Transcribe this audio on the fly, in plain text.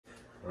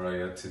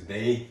Alright,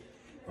 today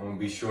I'm gonna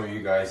be showing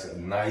you guys a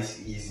nice,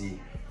 easy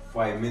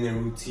 5-minute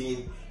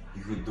routine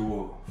you could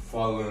do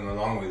following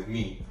along with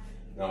me.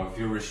 Now, if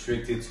you're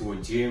restricted to a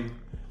gym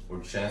or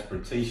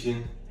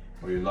transportation,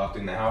 or you're locked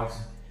in the house,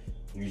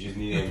 you just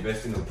need to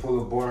invest in a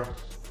pull-up bar,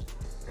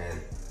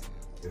 and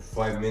in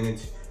 5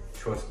 minutes,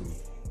 trust me,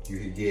 you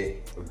can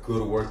get a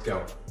good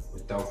workout.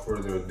 Without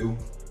further ado,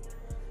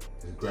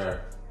 just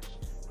grab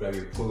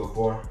your pull-up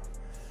bar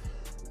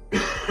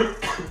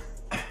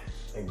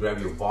and grab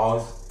your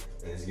balls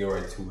and let's get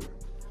right to it.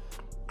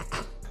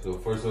 So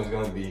first one's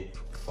gonna be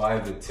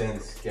 5 to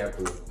 10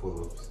 scapular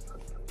pull-ups.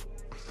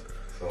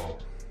 So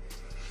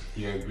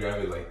you're gonna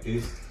grab it like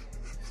this,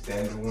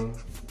 standard one,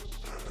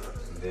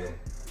 and then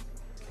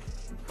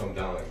come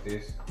down like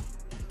this.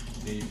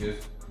 Then you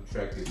just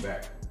contract it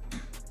back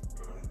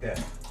like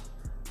that.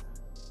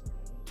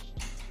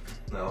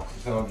 Now,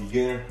 since I'm a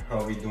beginner,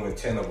 I'll be doing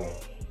 10 of them.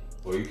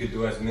 Or you could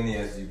do as many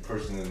as you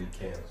personally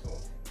can, so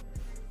let's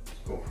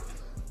go.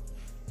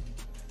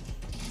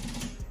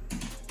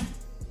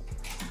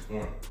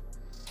 1,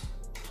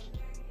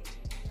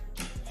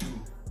 2.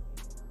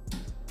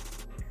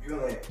 You're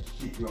gonna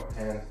keep your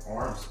hands,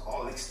 arms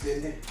all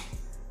extended.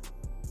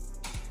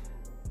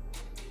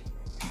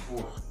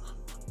 4,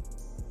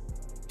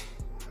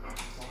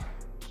 5,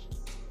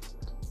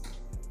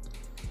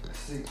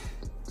 6,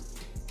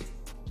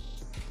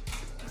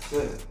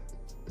 7,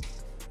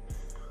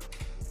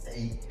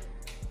 8,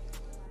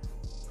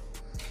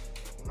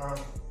 9,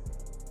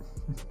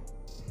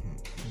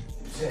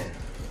 10.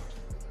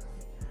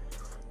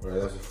 Alright,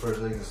 that's the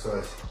first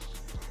exercise.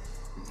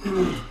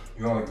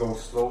 You want to go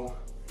slow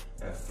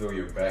and feel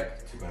your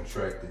back to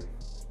contract it.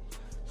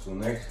 So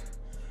next,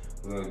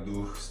 we're going to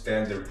do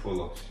standard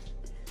pull-ups.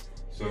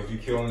 So if you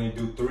can only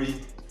do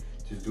 3,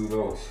 just do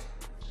those.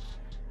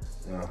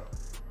 Now,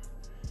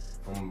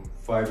 from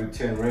 5 to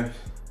 10 reps,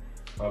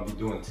 I'll be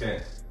doing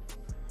 10.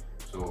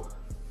 So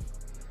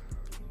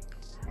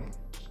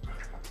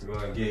you're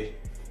gonna get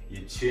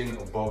your chin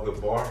above the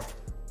bar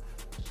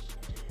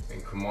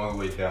and come all the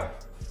way down.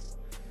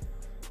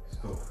 Let's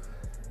go.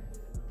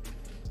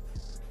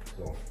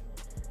 So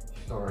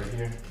start right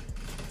here.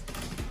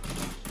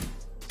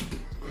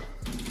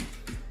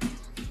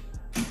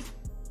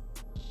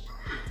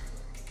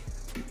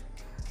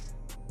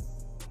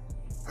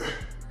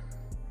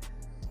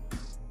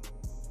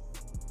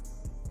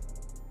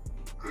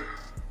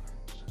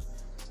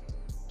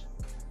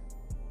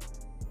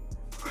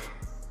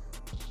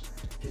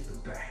 Get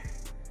the back.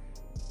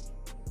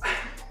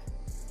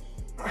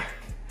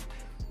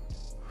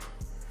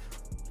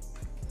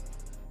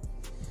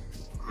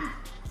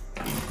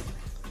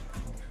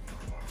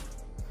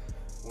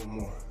 One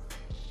more.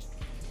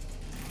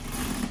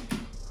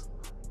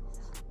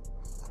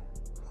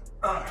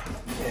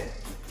 Okay.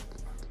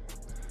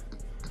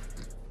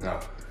 Now,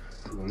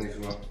 for the next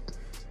one,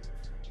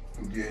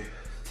 we get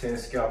 10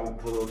 scalpel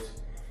pull-ups,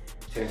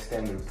 10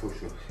 standard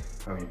push-ups.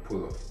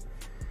 Pull-ups.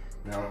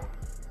 Now,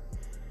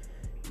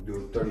 do a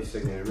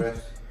 30-second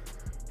rest.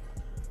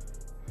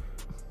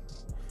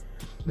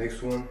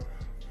 Next one,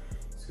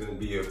 it's gonna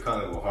be a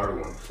kind of a hard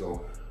one.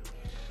 So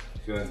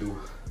it's gonna do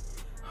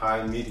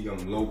high,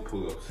 medium, low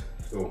pull-ups.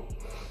 So,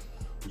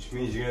 which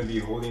means you're gonna be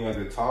holding at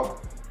the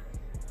top,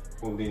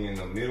 holding in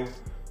the middle,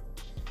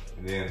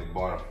 and then at the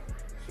bottom.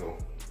 So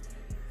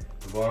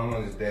the bottom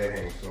one is dead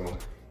hang. So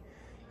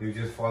you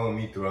just follow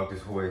me throughout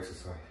this whole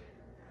exercise.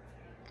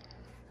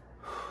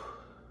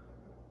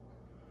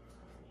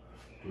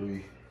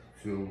 3,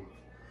 2.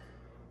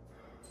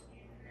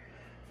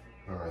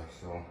 All right,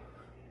 so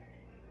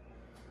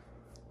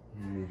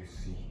you need to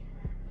see.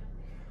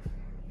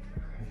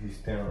 If you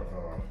stand,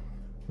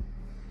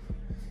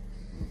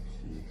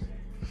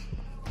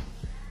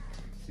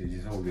 see,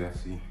 just hold that,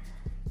 see,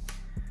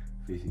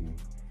 facing me.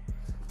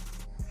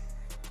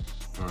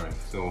 All right,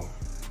 so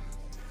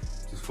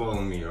just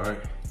follow me, all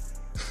right?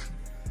 It's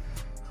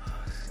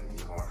gonna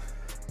be hard.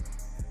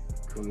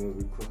 Come a little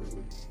bit closer with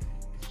me.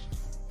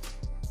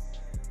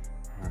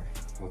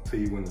 I'll tell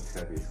you when to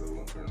tap it so it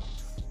won't turn off.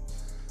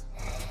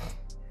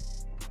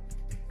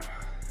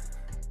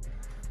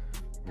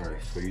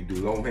 Alright, so you do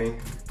low hang.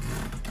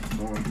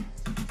 1,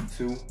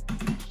 2.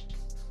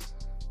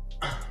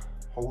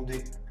 Hold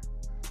it.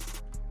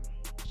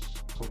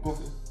 Come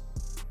closer.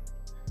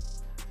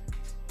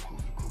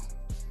 Closer.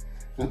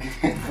 Okay.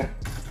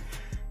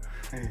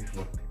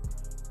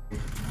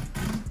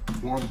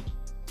 1,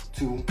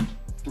 2,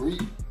 3.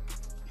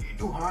 You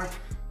do high.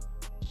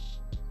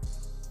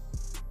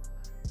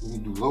 You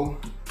do low,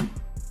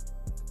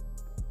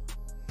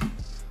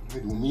 you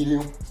do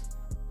medium,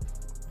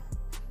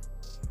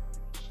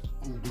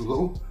 you do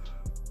low,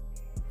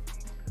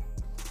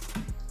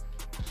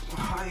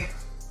 high,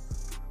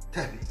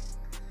 tap it,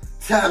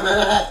 tap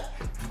it.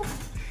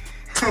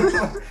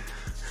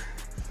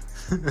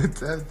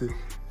 Tapped it.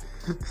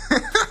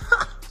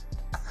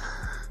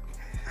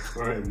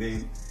 All right,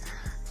 Nate.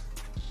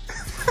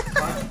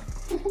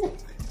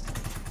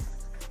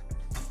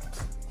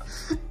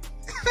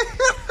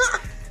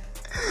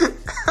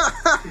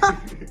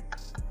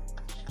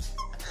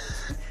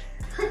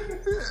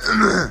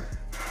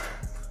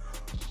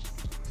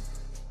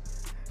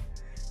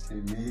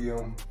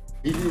 Medium.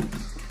 Medium.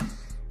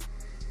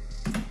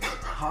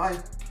 High.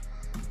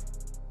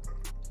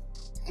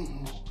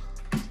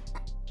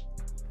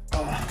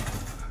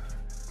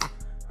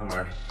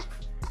 Alright.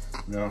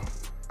 Now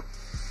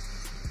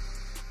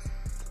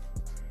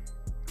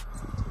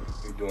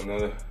we do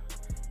another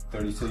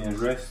 30 seconds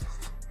rest.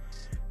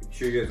 Make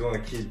sure you guys want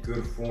to keep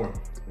good form.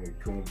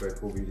 Come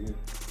back over here.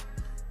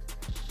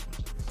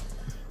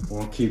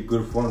 Want to keep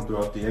good form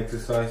throughout the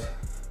exercise.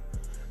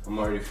 I'm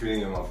already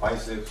feeling in my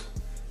biceps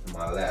and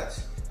my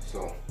lats.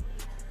 So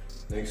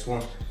next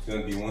one is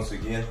gonna be once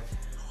again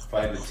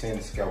 5 to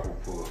 10 scalpel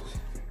pull-ups.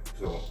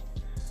 So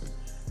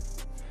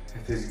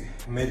this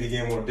may be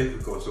getting more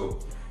difficult, so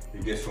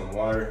you get some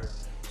water,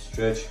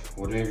 stretch,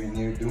 whatever you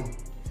need to do.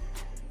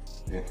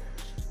 Then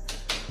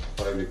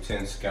 5 to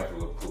 10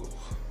 scapular pull-ups.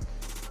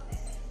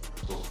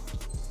 Go.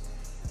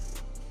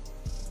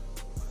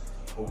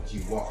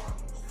 OG walk.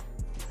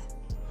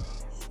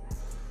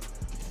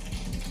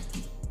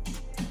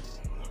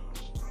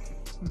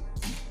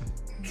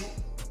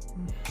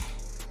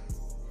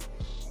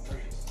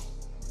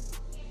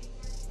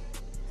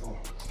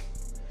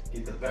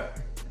 Get the back.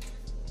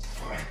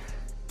 5,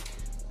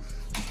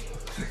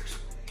 6.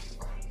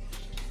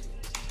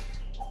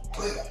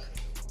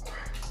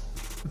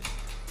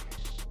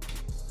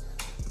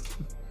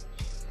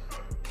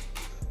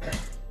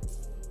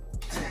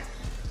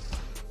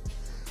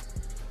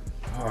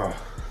 Alright,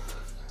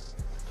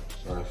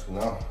 so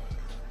now,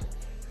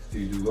 after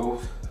you do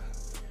those, it's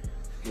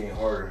getting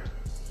harder.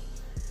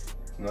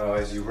 Now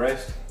as you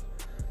rest,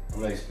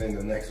 I'm gonna explain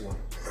the next one.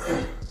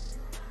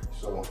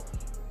 So,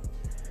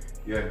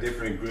 you have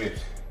different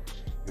grips.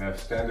 You have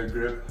standard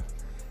grip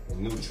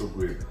and neutral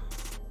grip.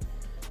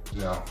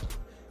 Now,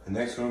 the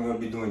next one we're gonna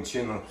be doing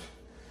chin-ups.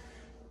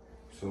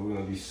 So we're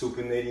gonna be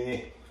supinating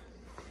it,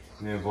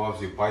 and it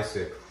involves your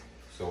bicep.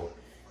 So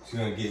it's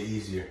gonna get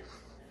easier.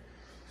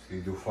 So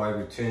you do 5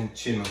 to 10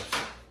 chin-ups.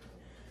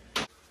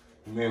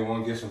 You may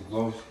wanna get some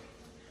gloves.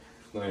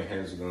 Now your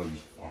hands are gonna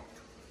be on.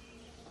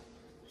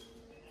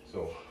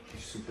 So you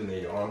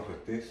supinate your arms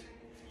like this.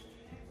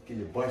 Get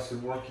your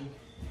bicep working.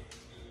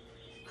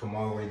 Come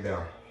all the way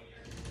down.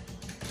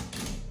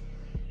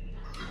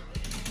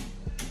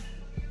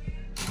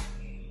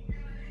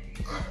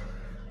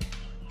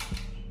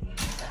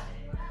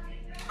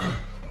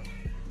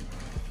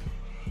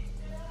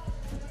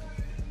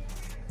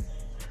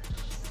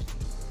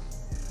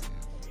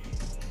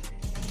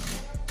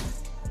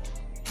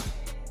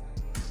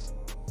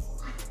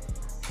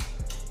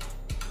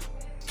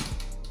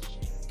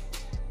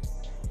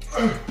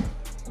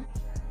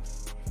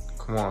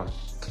 Come on,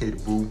 kid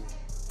boo.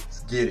 Let's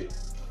get it.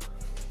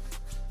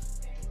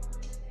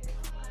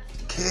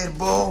 Kid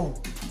boo.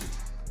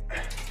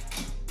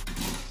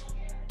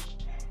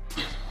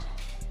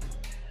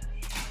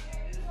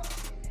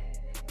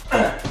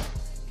 I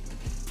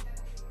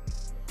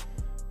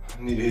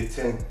need to hit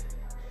 10.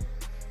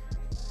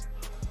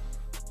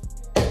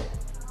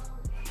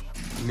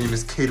 My name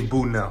is Kid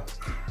Boo now.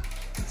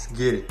 Let's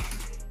get it.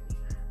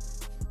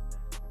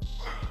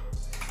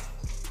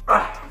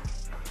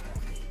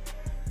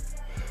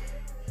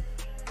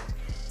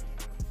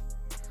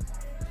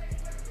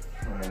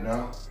 Alright,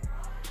 now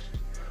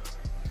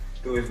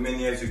do as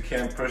many as you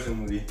can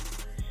personally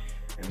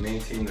and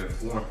maintain the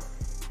form.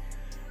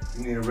 If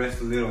you need to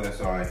rest a little,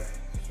 that's alright.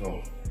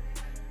 So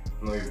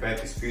I know your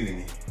back is feeling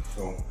it.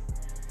 So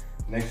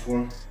next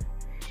one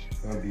is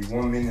gonna be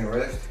 1 minute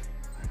rest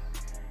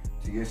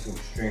to get some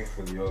strength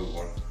for the other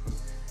one.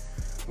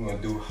 I'm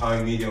gonna do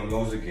high, medium,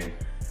 lows again.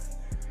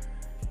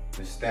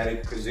 The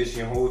static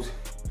position holds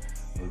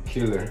are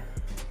killer.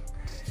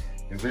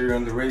 They're very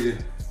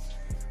underrated.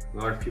 A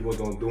lot of people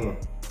don't do them.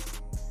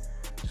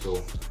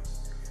 So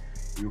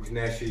you can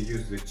actually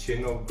use the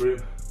chin up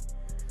grip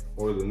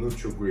or the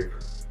neutral grip.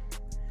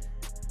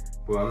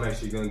 But I'm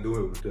actually gonna do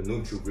it with the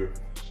neutral grip.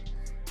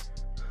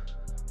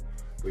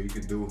 But you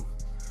could do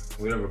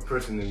whatever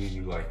personally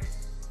you like.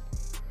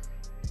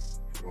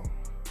 So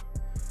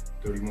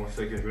 30 more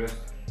seconds rest.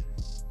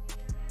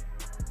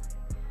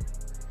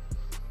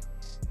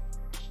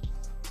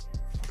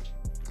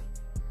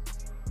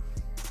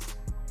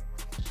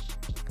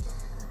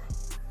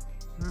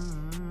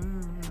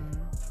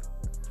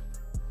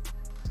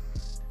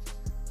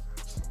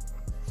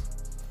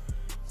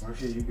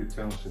 Actually, you could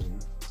tell me.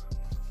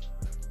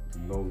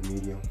 Low,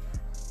 medium.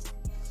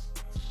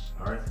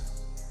 All right.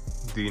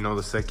 Do you know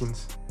the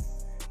seconds?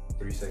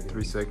 3 seconds.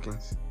 3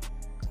 seconds.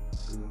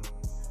 2.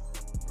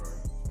 All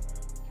right.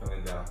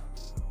 Counting down.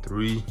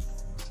 3,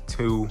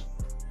 2,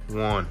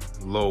 1.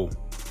 Low.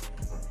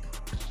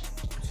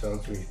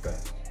 Sounds really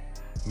fast.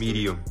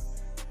 Medium.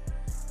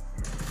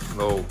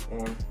 Low.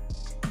 1,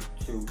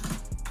 2,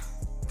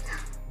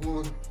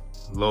 1.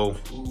 Low.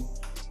 2.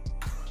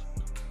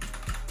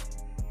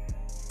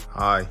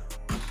 High.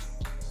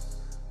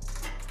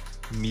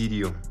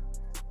 Medium.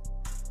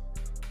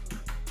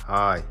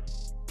 High.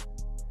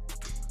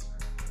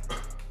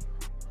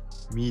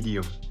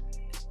 Medium.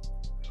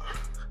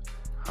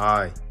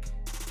 High.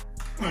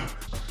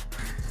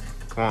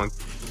 Come on.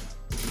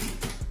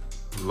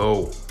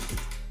 Low.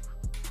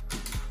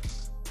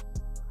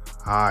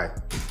 High.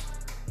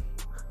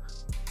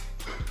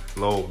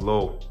 Low,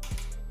 low.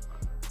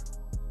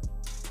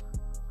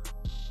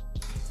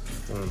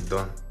 Boom,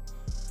 done.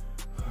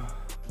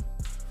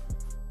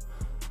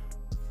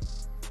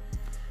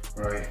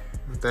 Right.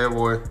 There,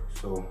 boy.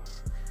 So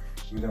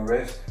we're gonna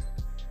rest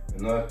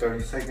another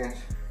 30 seconds.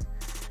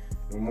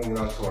 We're moving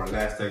on to our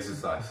last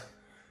exercise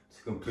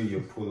to complete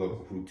your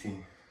pull-up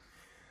routine.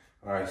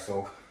 All right,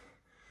 so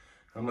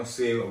I'm gonna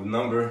say a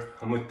number.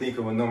 I'm gonna think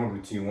of a number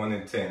between 1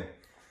 and 10.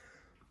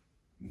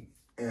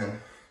 And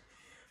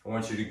I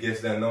want you to guess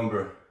that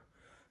number.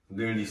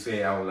 Literally say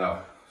it out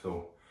loud.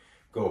 So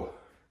go.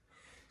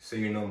 Say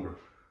your number.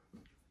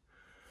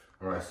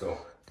 All right, so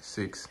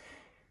 6.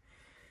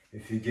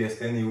 if you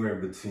guessed anywhere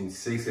between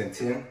 6 and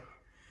 10,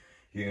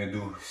 you're gonna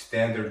do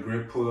standard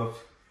grip pull-ups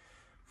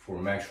for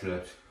max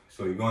reps.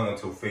 So you're going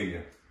until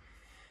failure.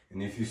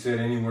 And if you said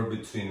anywhere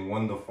between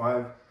 1 to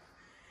 5,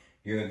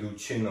 you're gonna do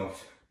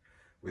chin-ups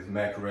with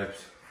max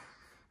reps.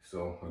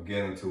 So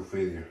again, until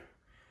failure.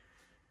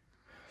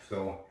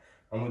 So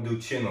I'm gonna do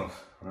chin-ups,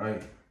 all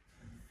right?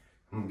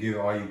 I'm gonna give it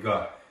all you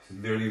got. It's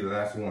literally the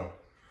last one.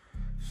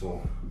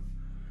 So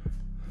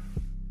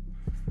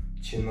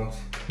chin-ups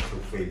until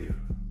failure.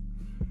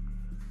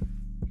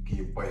 Get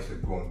your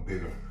bicep growing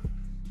bigger.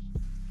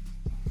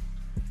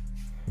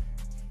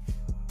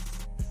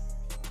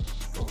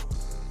 Go.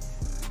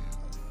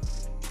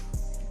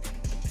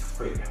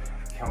 Failure.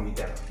 Count me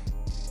down.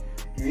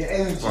 Give me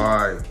energy.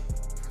 5,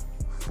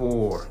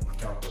 4,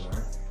 Count them,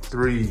 right?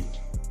 3,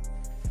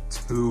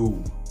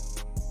 2.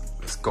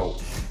 Let's go.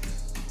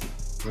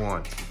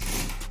 1,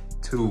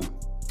 2,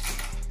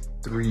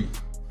 3,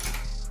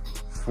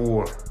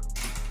 4,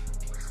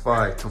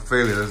 5. To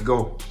failure. Let's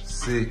go.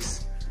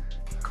 6.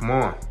 Come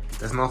on.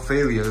 That's not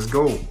failure. Let's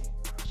go.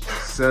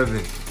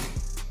 7,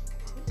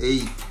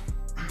 8.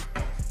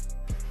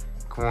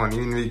 Come on.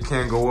 Even if you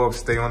can't go up,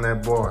 stay on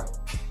that bar.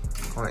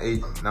 Come on.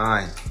 8,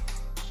 9.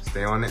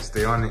 Stay on it.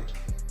 Stay on it.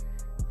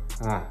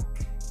 Come on.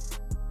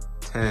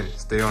 10.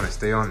 Stay on it.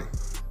 Stay on it.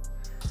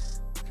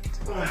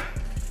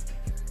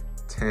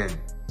 10. You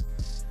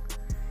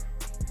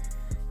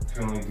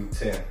can only do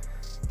 10.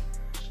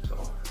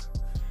 So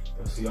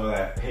you'll see all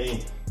that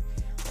pain,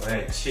 all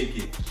that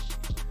chicken.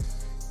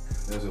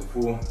 There's a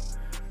full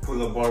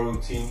pull-up bar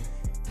routine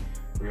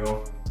for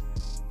y'all.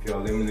 If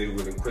y'all limited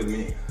with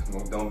equipment,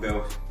 no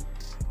dumbbells,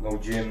 no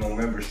gym, no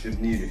membership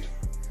needed.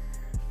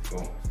 So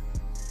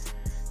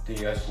thank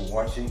you guys for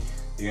watching.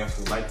 Thank you guys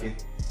for liking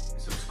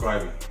and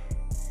subscribing.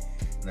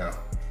 Now,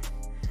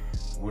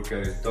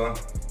 workout is done.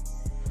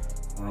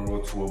 On the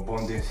road to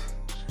abundance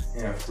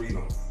and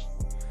freedom.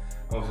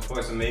 I was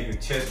supposed to make a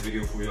chest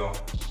video for y'all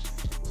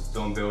with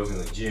dumbbells in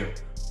the gym,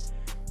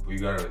 but you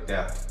gotta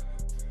adapt.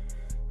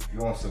 If you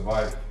want to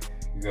survive,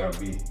 you gotta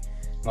be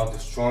not the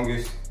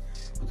strongest,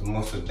 but the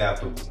most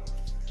adaptable.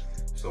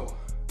 So,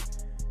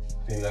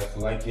 thank you guys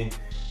for liking,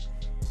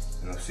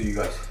 and I'll see you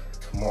guys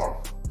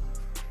tomorrow.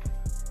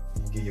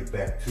 You get your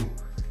back too.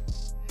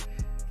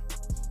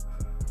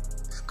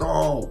 Let's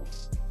go.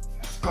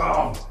 Let's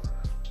go.